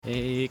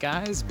Hey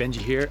guys, Benji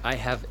here. I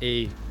have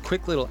a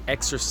quick little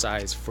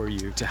exercise for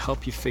you to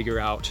help you figure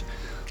out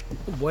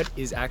what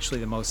is actually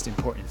the most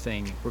important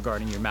thing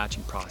regarding your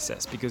matching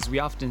process, because we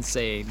often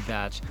say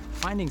that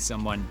finding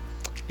someone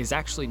is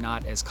actually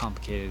not as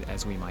complicated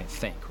as we might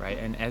think, right?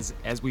 And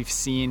as we've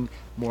seen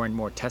more and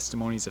more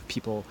testimonies of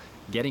people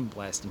getting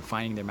blessed and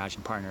finding their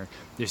matching partner,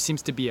 there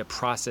seems to be a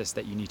process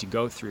that you need to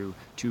go through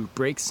to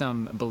break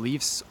some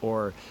beliefs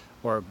or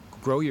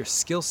grow your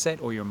skill set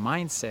or your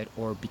mindset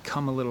or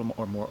become a little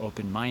more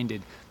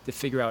open-minded to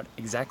figure out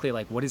exactly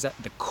like what is at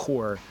the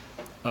core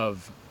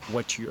of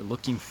what you're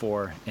looking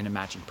for in a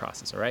matching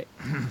process, all right?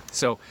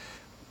 So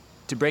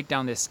to break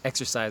down this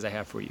exercise I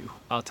have for you,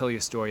 I'll tell you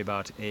a story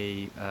about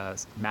a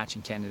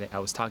matching candidate I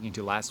was talking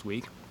to last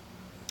week.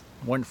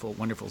 Wonderful,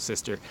 wonderful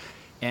sister.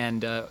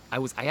 And I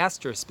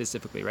asked her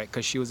specifically, right,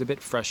 because she was a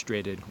bit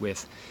frustrated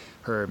with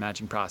her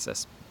matching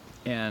process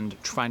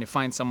and trying to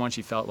find someone.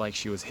 She felt like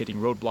she was hitting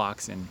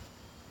roadblocks and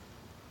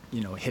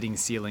hitting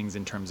ceilings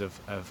in terms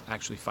of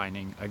actually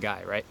finding a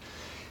guy, right?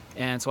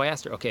 And so I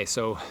asked her, okay,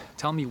 so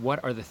tell me,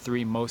 what are the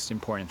three most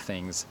important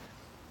things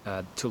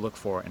to look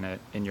for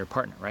in your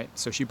partner, right?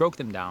 So she broke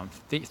them down,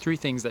 three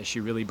things that she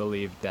really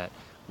believed that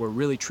were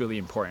really truly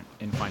important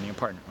in finding a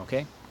partner,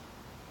 okay?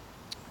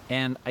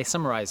 And I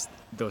summarized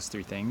those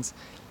three things,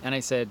 and I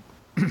said,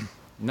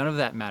 none of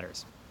that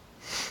matters.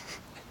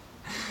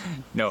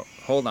 No,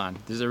 hold on.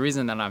 There's a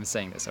reason that I'm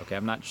saying this, okay?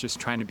 I'm not just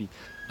trying to be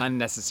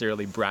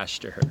unnecessarily brash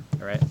to her,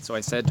 all right? So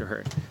I said to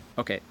her,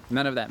 okay,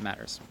 none of that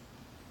matters.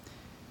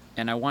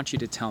 And I want you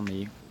to tell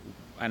me,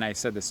 and I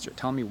said this to her,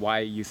 tell me why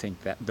you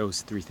think that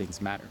those three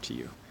things matter to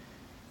you.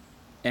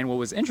 And what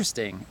was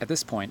interesting at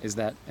this point is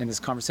that in this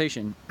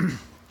conversation,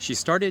 she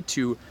started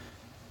to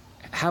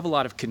have a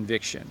lot of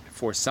conviction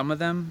for some of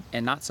them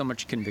and not so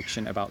much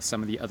conviction about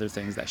some of the other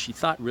things that she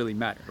thought really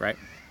mattered, right?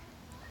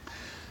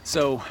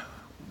 So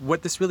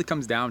what this really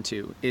comes down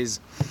to is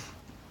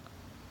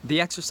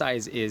the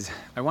exercise is,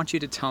 I want you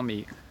to tell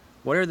me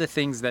what are the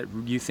things that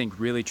you think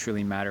really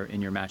truly matter in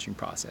your matching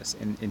process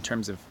in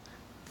terms of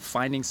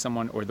finding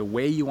someone, or the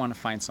way you want to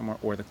find someone,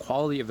 or the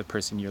quality of the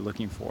person you're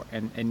looking for,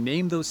 and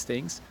name those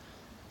things.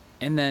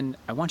 And then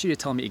I want you to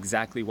tell me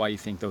exactly why you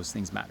think those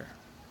things matter.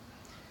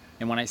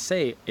 And when I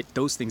say it,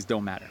 those things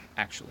don't matter,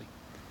 actually.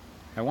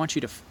 I want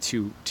you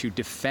to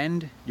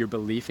defend your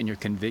belief and your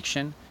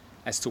conviction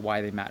as to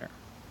why they matter,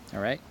 all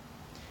right?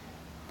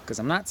 Because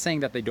I'm not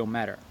saying that they don't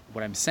matter.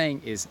 What I'm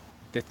saying is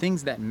the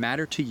things that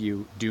matter to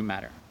you do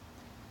matter.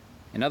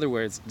 In other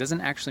words, it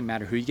doesn't actually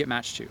matter who you get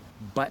matched to,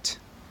 but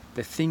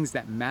the things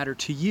that matter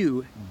to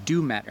you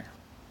do matter.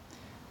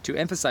 To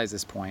emphasize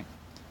this point,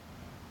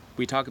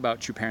 we talk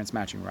about true parents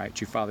matching, right?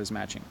 True fathers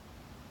matching.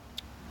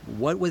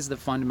 What was the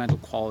fundamental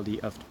quality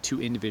of two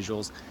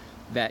individuals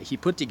that he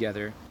put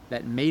together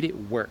that made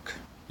it work,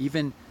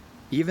 even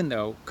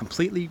though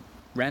completely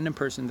random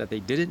person that they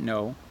didn't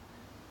know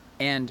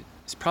and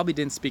probably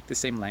didn't speak the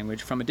same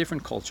language, from a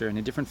different culture and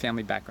a different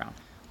family background?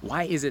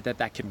 Why is it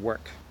that can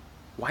work?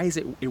 Why is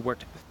it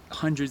worked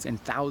hundreds and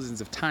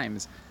thousands of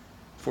times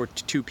for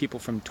two people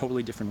from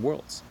totally different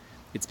worlds?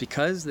 It's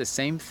because the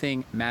same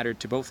thing mattered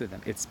to both of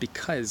them. It's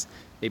because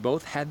they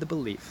both had the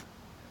belief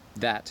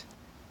that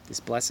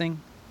this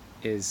blessing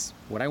is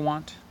what I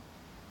want,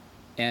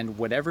 and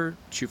whatever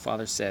True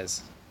Father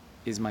says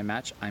is my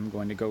match, I'm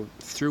going to go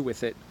through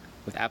with it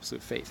with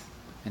absolute faith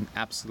and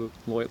absolute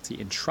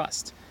loyalty and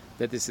trust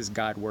that this is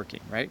God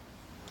working, right?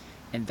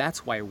 And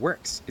that's why it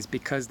works, is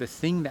because the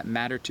thing that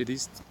mattered to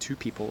these two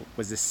people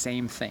was the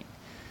same thing.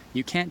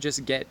 You can't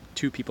just get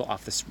two people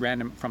off this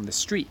random from the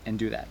street and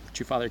do that.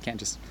 True Father can't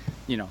just,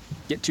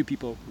 get two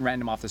people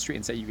random off the street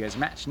and say you guys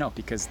match. No,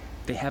 because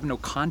they have no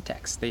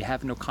context. They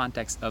have no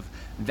context of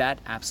that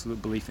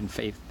absolute belief and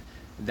faith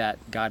that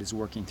God is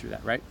working through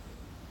that, right?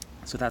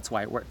 So that's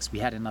why it works. We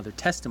had another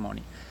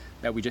testimony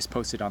that we just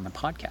posted on the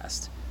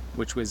podcast,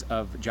 which was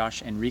of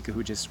Josh and Rika,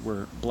 who just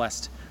were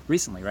blessed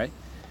recently, right?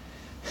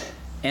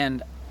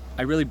 And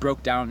I really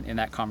broke down in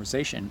that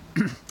conversation,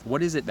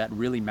 what is it that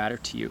really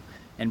mattered to you?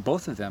 And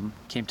both of them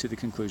came to the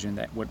conclusion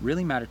that what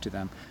really mattered to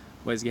them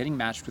was getting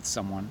matched with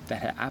someone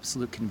that had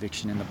absolute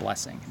conviction in the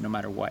blessing, no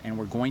matter what, and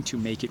we're going to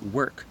make it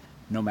work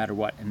no matter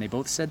what. And they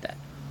both said that.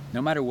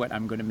 No matter what,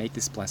 I'm going to make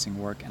this blessing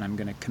work, and I'm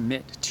going to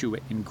commit to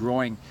it in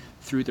growing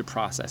through the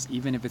process,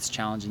 even if it's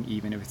challenging,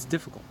 even if it's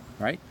difficult,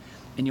 right?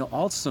 And you'll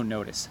also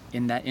notice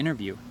in that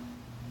interview,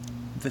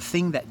 the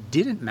thing that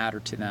didn't matter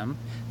to them,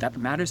 that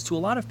matters to a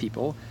lot of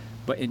people,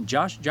 but in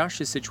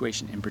Josh's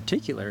situation in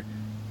particular,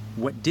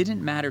 what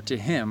didn't matter to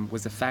him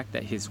was the fact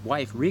that his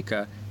wife,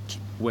 Rika,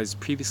 was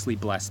previously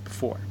blessed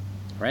before,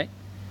 right?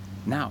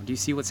 Now, do you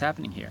see what's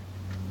happening here?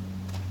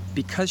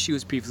 Because she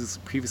was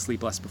previously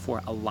blessed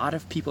before, a lot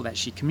of people that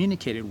she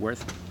communicated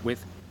with,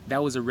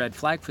 that was a red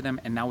flag for them,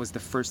 and that was the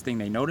first thing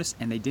they noticed,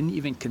 and they didn't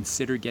even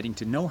consider getting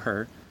to know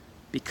her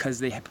because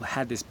they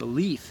had this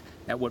belief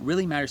that what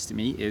really matters to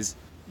me is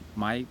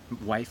my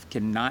wife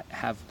cannot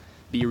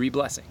be a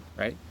re-blessing,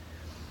 right?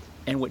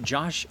 And what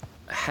Josh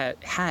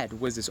had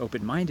was this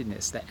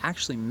open-mindedness that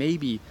actually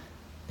maybe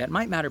that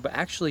might matter, but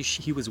actually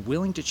he was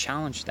willing to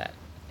challenge that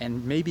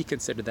and maybe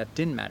consider that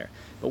didn't matter.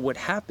 But what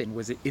happened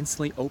was it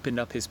instantly opened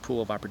up his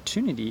pool of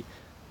opportunity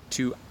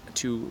to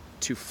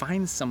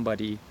find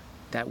somebody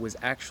that was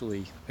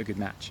actually a good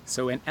match.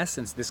 So in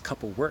essence, this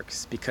couple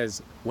works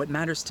because what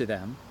matters to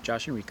them,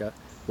 Josh and Rika,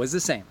 was the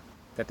same,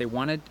 that they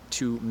wanted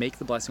to make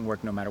the blessing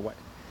work no matter what.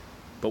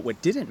 But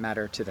what didn't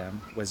matter to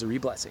them was a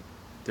re-blessing.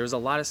 There's a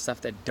lot of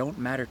stuff that don't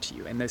matter to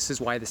you, and this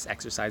is why this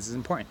exercise is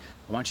important.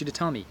 I want you to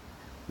tell me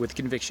with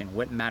conviction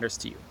what matters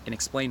to you and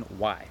explain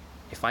why.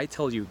 If I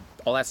tell you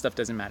all that stuff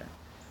doesn't matter,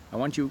 I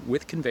want you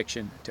with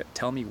conviction to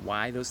tell me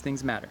why those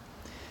things matter.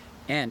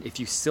 And if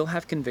you still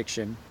have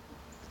conviction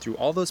through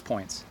all those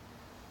points,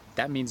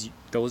 that means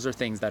those are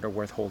things that are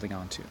worth holding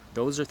on to.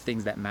 Those are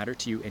things that matter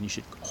to you and you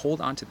should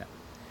hold on to them.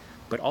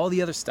 But all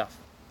the other stuff,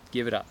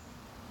 give it up.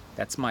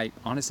 That's my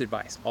honest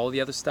advice. All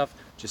the other stuff,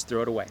 just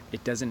throw it away.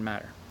 It doesn't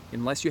matter.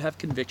 Unless you have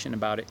conviction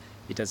about it,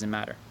 it doesn't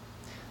matter.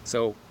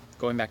 So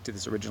going back to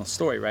this original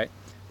story, right?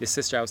 This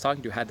sister I was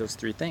talking to had those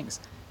 3 things.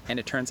 And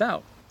it turns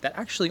out that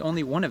actually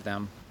only one of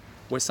them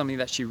was something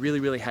that she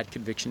really, really had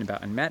conviction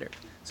about and mattered.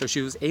 So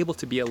she was able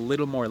to be a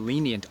little more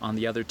lenient on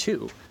the other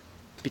 2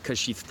 because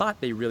she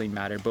thought they really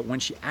mattered. But when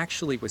she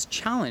actually was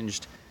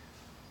challenged,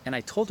 and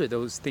I told her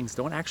those things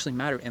don't actually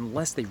matter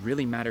unless they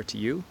really matter to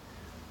you,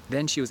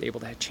 then she was able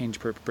to change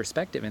her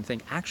perspective and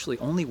think, actually,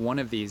 only one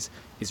of these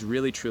is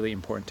really, truly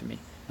important to me.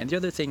 And the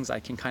other things I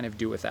can kind of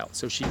do without.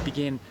 So she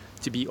began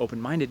to be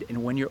open-minded.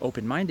 And when you're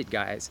open-minded,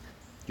 guys,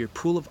 your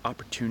pool of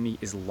opportunity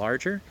is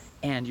larger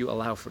and you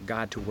allow for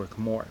God to work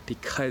more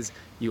because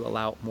you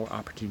allow more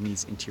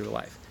opportunities into your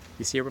life.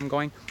 You see where I'm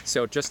going?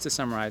 So just to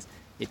summarize,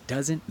 it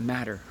doesn't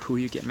matter who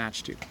you get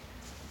matched to.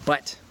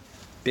 But,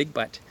 big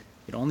but,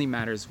 it only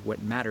matters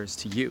what matters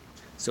to you.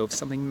 So if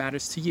something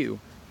matters to you,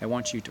 I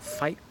want you to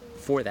fight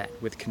for that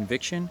with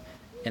conviction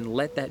and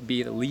let that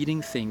be the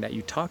leading thing that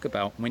you talk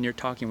about when you're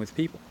talking with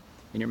people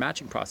in your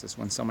matching process.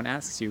 When someone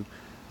asks you,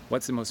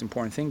 what's the most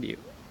important thing to you?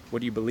 What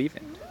do you believe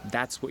in?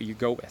 That's what you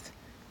go with.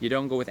 You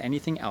don't go with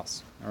anything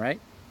else, all right?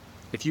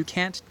 If you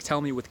can't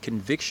tell me with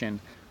conviction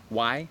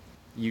why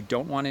you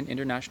don't want an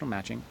international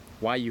matching,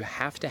 why you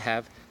have to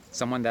have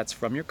someone that's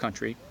from your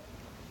country,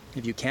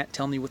 if you can't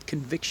tell me with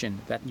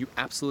conviction that you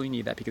absolutely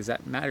need that because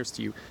that matters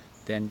to you,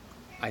 then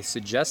I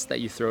suggest that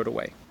you throw it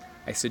away.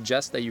 I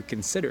suggest that you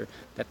consider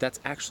that that's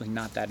actually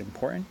not that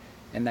important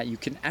and that you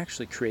can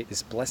actually create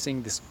this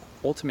blessing, this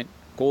ultimate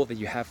goal that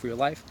you have for your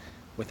life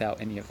without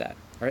any of that.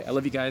 All right, I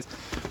love you guys.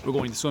 We're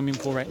going to the swimming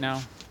pool right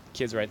now.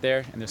 Kids right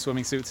there in their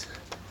swimming suits,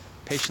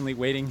 patiently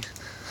waiting.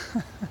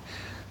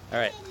 All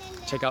right,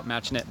 check out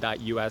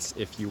matchnet.us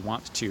if you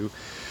want to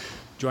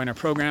join our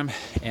program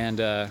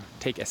and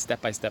take a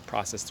step-by-step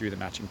process through the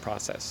matching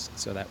process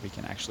so that we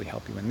can actually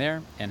help you in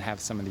there and have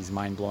some of these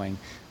mind-blowing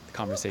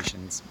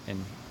conversations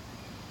and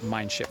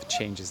mind shift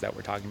changes that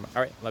we're talking about.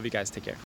 All right, love you guys. Take care.